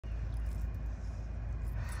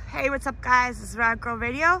Hey, what's up guys? This is Riot Grrl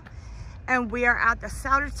Radio and we are at the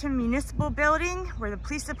Souderton Municipal Building where the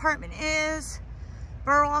police department is,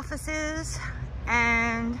 borough offices,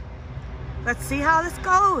 and let's see how this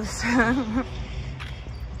goes.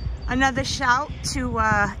 Another shout to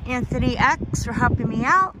Anthony X for helping me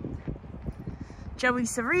out. Joey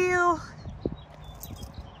Surreal.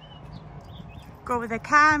 Go with the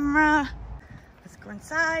camera. Let's go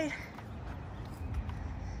inside.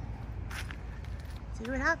 See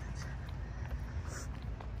what happens.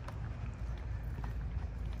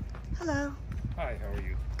 Hello. Hi, how are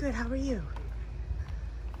you? Good, how are you?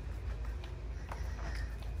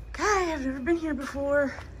 Okay, I've never been here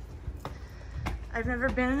before. I've never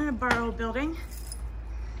been in a borough building.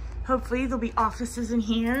 Hopefully there'll be offices in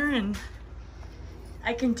here and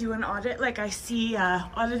I can do an audit like I see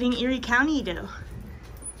auditing Erie County do.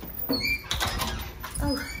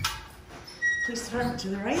 Oh, police department to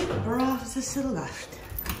the right, borough offices to the left.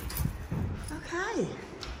 Okay,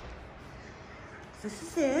 this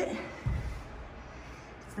is it.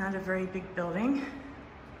 It's not a very big building.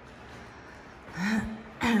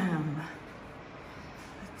 Let's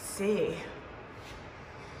see.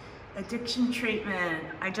 Addiction treatment.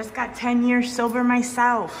 I just got 10 years sober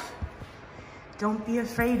myself. Don't be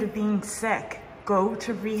afraid of being sick. Go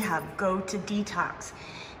to rehab, go to detox.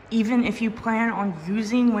 Even if you plan on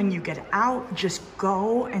using when you get out, just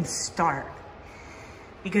go and start.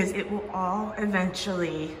 Because it will all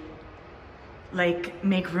eventually like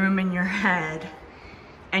make room in your head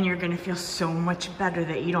and you're gonna feel so much better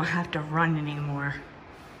that you don't have to run anymore.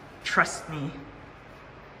 Trust me.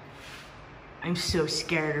 I'm so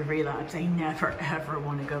scared of relapse. I never ever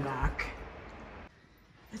wanna go back.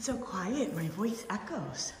 It's so quiet, my voice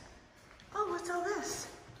echoes. Oh, what's all this?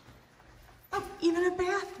 Oh, even a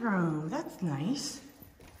bathroom, that's nice.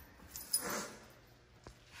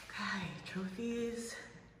 Okay, trophies.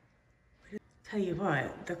 Tell you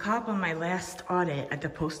what, the cop on my last audit at the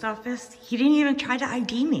post office, he didn't even try to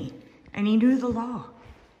ID me, and he knew the law.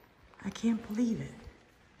 I can't believe it.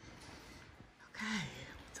 Okay,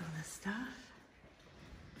 what's all this stuff?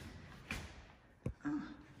 Oh,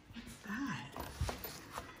 what's that?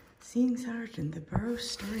 Seeing Souderton, the borough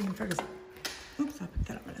story in front of us. Oops, I'll pick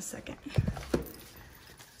that up in a second. Let's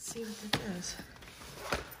see what this is.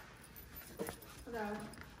 Hello.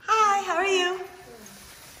 Hi, how are you?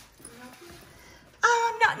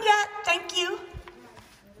 Not yet, thank you.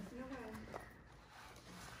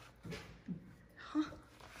 Huh.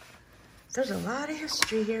 There's a lot of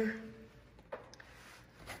history here.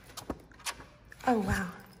 Oh, wow.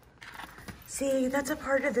 See, that's a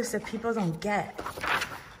part of this that people don't get.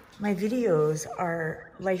 My videos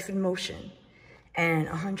are life in motion. And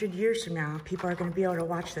 100 years from now, people are gonna be able to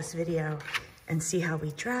watch this video and see how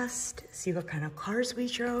we dressed, see what kind of cars we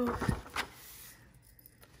drove.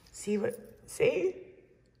 See?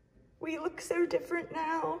 We look so different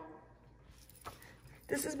now.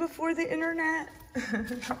 This is before the internet.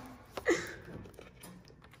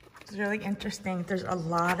 It's really interesting. There's a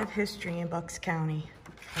lot of history in Bucks County.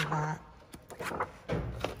 A lot.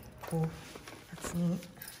 Cool. That's neat.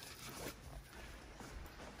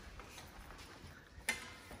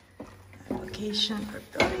 Application for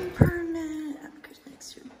building permit.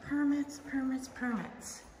 Application permits.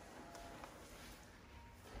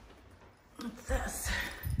 What's this?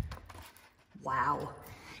 Wow.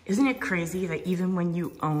 Isn't it crazy that even when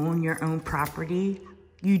you own your own property,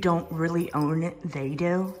 you don't really own it, they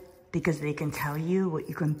do? Because they can tell you what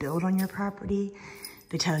you can build on your property.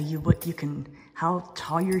 They tell you what you can, how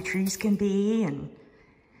tall your trees can be, and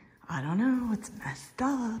I don't know, it's messed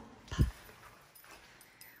up.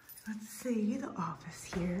 Let's see the office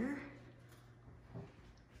here.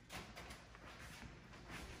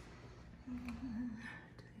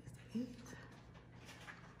 Today's the 8th.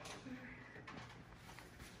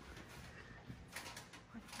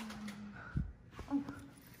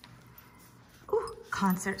 Oh,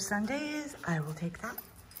 concert Sundays, I will take that.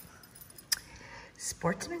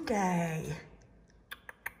 Sportsman Day.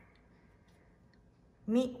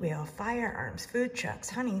 Meat wheel, firearms, food trucks,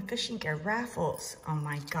 hunting, fishing gear, raffles. Oh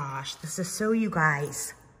my gosh, this is so you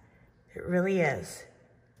guys. It really is.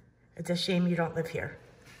 It's a shame you don't live here.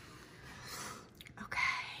 Okay,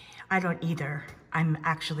 I don't either. I'm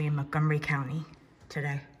actually in Montgomery County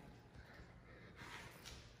today.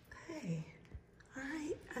 Okay, all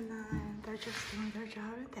right, and then they're just doing their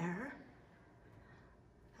job in there.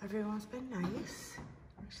 Everyone's been nice,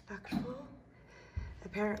 respectful.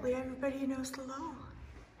 Apparently everybody knows the law.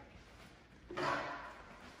 Okay,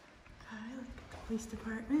 look at the police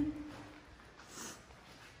department.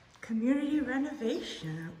 Community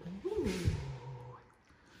renovation. Ooh.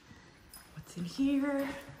 What's in here?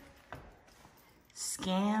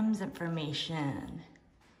 scams information,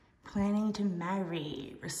 planning to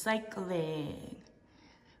marry, recycling.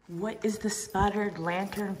 What is the spotted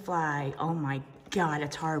lanternfly? Oh my God,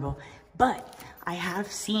 it's horrible. But I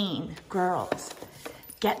have seen girls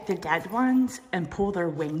get the dead ones and pull their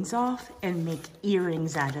wings off and make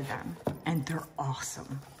earrings out of them. And they're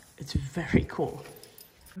awesome. It's very cool.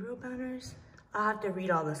 Real banners? I'll have to read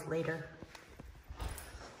all this later.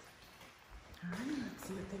 All right, let's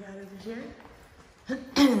see what they got over here.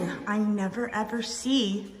 I never ever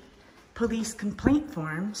see police complaint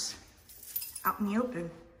forms out in the open.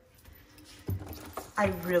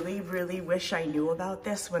 I really, really wish I knew about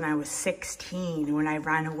this when I was 16, when I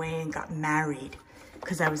ran away and got married,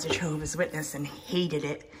 because I was a Jehovah's Witness and hated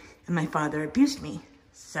it, and my father abused me.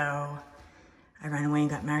 So I ran away and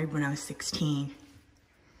got married when I was 16,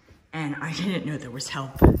 and I didn't know there was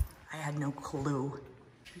help. I had no clue.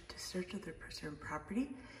 To search other personal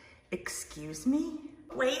property. Excuse me?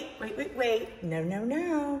 Wait.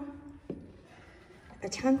 No.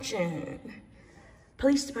 Attention.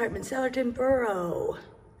 Police Department, Souderton Borough.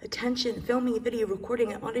 Attention, filming, video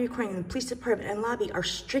recording, and audio recording in the police department and lobby are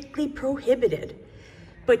strictly prohibited.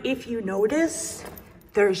 But if you notice,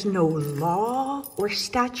 there's no law or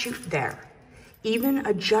statute there. Even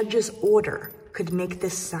a judge's order could make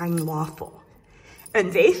this sign lawful.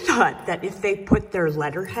 And they thought that if they put their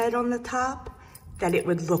letterhead on the top, that it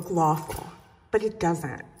would look lawful, but it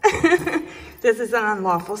doesn't. This is an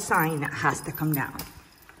unlawful sign that has to come down.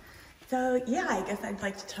 So yeah, I guess I'd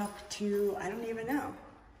like to talk to, I don't even know.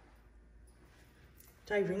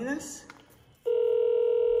 Do I ring this?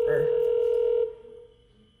 Or...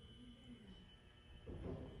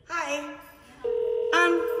 Hi.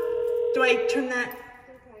 Do I turn that?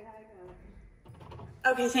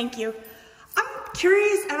 Okay, thank you. I'm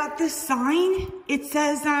curious about this sign. It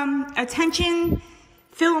says, attention,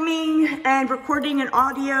 filming and recording and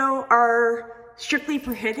audio are strictly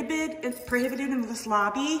prohibited in this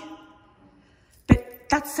lobby. But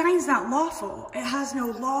that sign's not lawful. It has no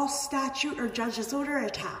law, statute, or judge's order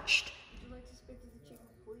attached. Would you like to speak to the chief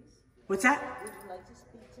of police? What's that? Would you like to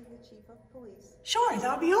speak to the chief of police? Sure,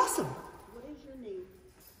 that would be awesome. What is your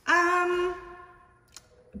name?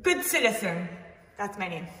 Good Citizen. That's my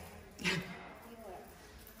name.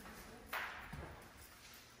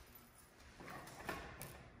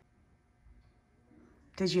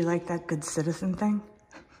 Did you like that Good Citizen thing?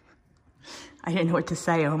 I didn't know what to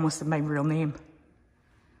say. I almost said my real name.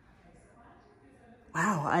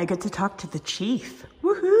 Wow, I get to talk to the chief.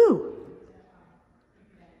 Woohoo!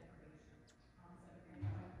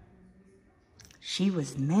 She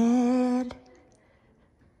was mad.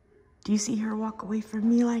 Do you see her walk away from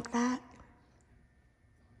me like that?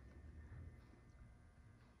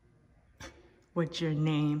 What's your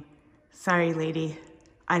name? Sorry, lady.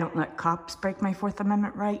 I don't let cops break my Fourth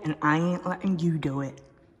Amendment right, and I ain't letting you do it.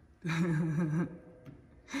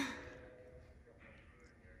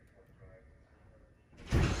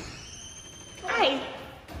 Hi.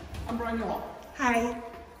 I'm Brian Newhall. Hi.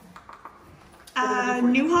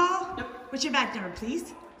 Newhall? Yep. What's your badge number,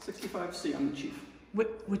 please? 65C, I'm the chief.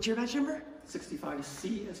 What's your badge number?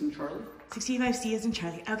 65C as in Charlie. 65C as in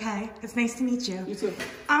Charlie. Okay, it's nice to meet you. You too.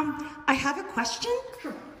 I have a question.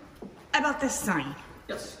 Sure. About this sign.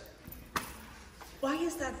 Yes. Why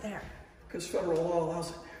is that there? Because federal law allows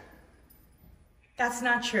it. That's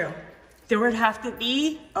not true. There would have to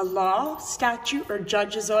be a law, statute, or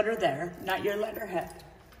judge's order there, not your letterhead.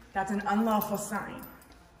 That's an unlawful sign.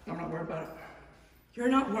 I'm not worried about it. You're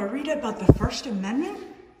not worried about the First Amendment?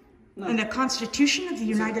 No. And the Constitution of the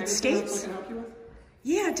United States? I can help you with?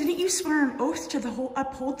 Yeah, didn't you swear an oath to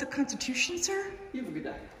uphold the Constitution, sir? You have a good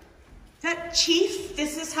day. That chief,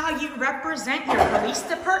 this is how you represent your police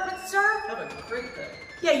department, sir? Have a great day.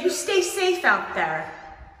 Yeah, you stay safe out there.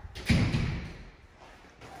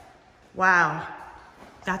 Wow,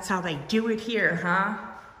 that's how they do it here, huh?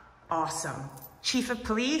 Awesome. Chief of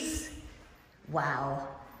police? Wow.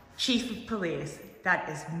 Chief of police, that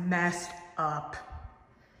is messed up.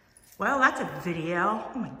 Well, that's a video.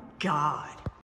 Oh my God.